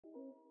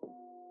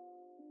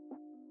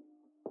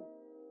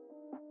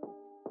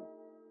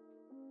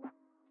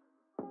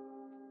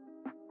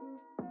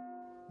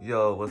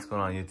Yo, what's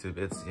going on YouTube?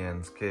 It's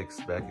Kicks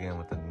back again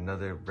with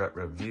another rep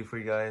review for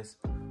you guys.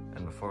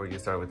 And before we get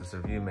started with this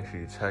review, make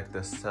sure you check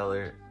the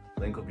seller.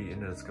 Link will be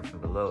in the description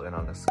below and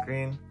on the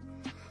screen.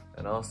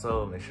 And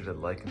also make sure to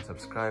like and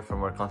subscribe for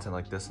more content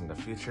like this in the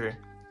future.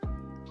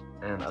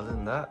 And other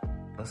than that,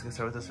 let's get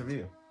started with this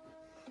review.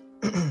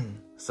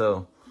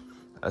 So,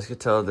 as you can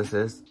tell, this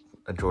is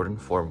a Jordan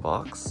 4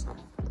 box.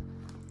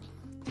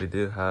 We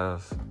do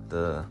have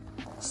the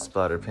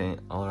splatter paint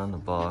all around the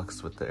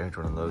box with the Air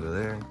Jordan logo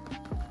there.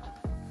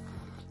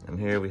 And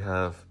here we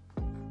have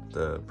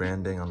the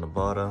branding on the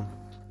bottom.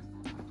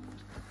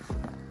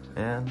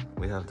 And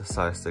we have the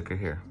size sticker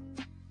here.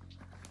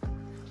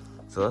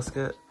 So let's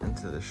get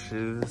into the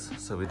shoes.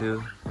 So we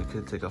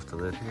could take off the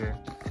lid here.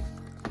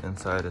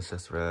 Inside is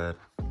just red,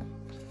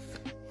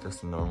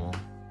 just normal.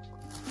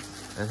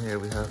 And here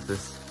we have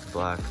this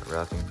black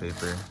wrapping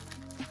paper,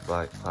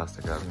 black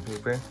plastic wrapping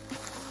paper.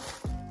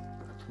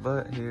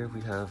 But here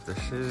we have the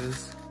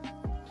shoes.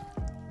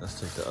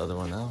 Let's take the other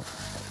one out.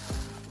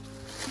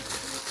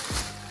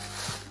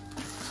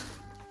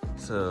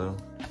 So,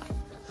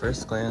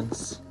 first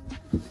glance,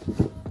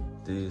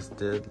 these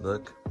did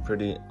look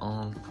pretty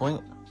on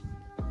point,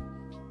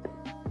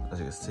 as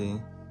you can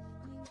see.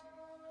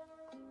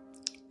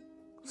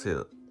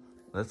 So,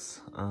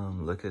 let's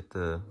look at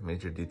the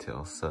major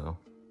details. So,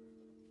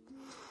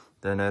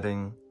 the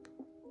netting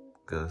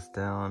goes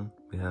down.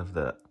 We have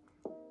the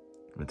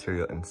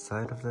material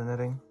inside of the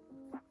netting.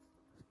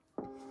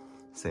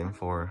 Same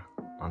for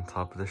on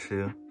top of the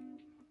shoe.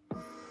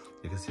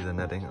 You can see the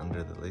netting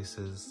under the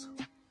laces.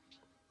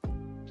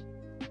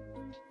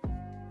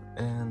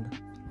 And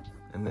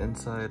in the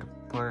inside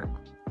part.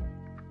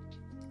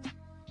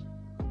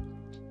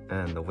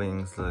 And the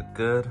wings look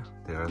good.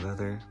 They are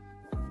leather.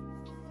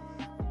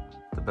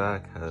 The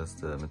back has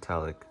the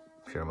metallic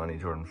Pure Money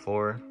Jordan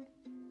 4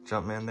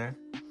 Jumpman there.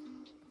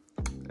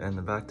 And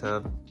the back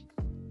tab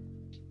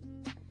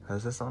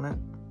has this on it.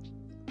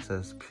 It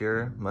says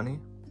Pure Money.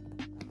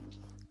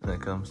 And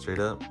it comes straight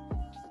up.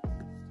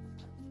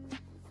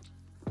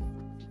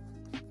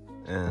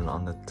 And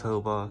on the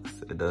toe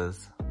box, it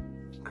does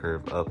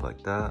curve up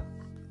like that.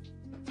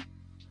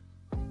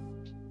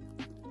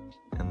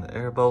 And the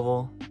air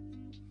bubble,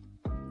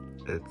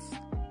 it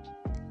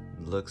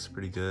looks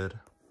pretty good.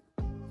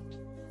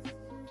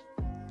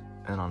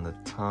 And on the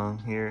tongue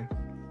here,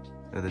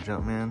 of the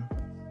Jumpman,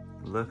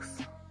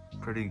 looks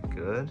pretty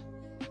good.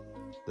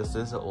 This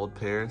is an old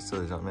pair,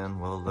 so the Jumpman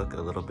will look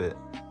a little bit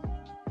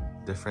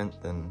different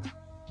than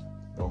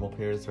normal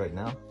pairs right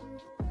now.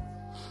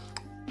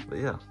 But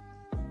yeah.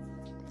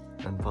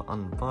 And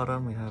on the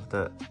bottom, we have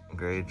that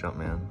gray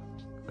Jumpman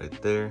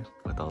right there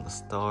with all the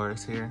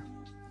stars here.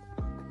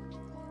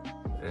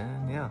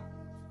 And yeah.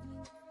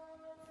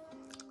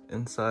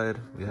 Inside,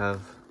 we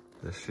have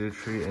the shoe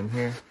tree in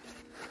here.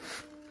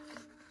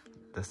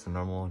 Just a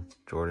normal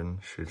Jordan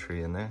shoe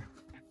tree in there.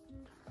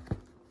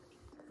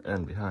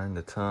 And behind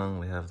the tongue,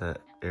 we have that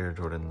Air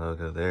Jordan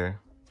logo there.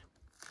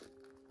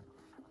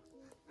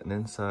 And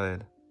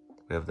inside,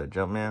 we have that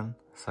Jumpman,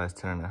 size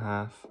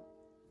 10.5.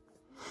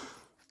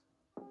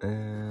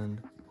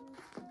 And,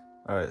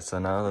 alright, so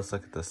now let's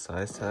look at the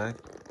size tag.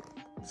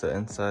 So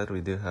inside,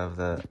 we do have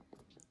that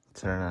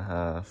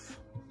 10.5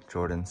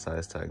 Jordan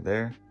size tag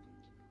there.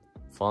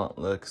 Font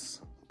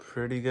looks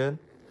pretty good.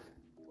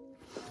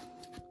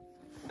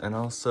 And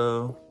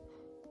also,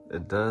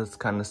 it does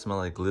kind of smell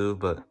like glue,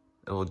 but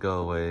it will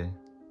go away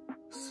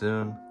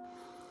soon.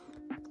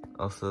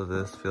 Also,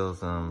 this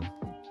feels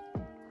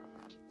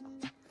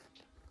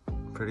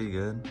pretty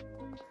good.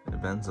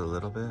 It bends a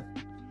little bit.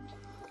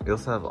 You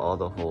also have all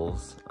the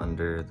holes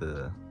under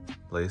the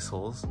lace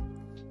holes,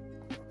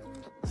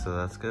 so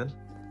that's good.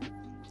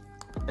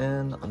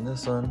 And on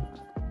this one,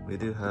 we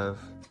do have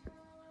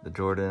the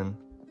Jordan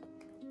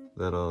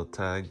little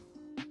tag.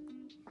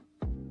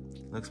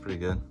 Looks pretty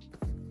good.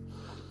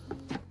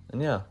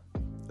 And yeah,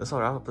 this will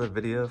wrap up the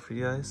video for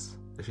you guys.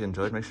 If you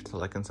enjoyed, make sure to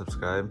like and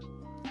subscribe,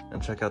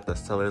 and check out the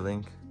seller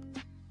link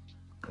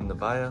in the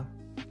bio.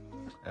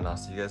 And I'll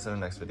see you guys in the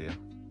next video.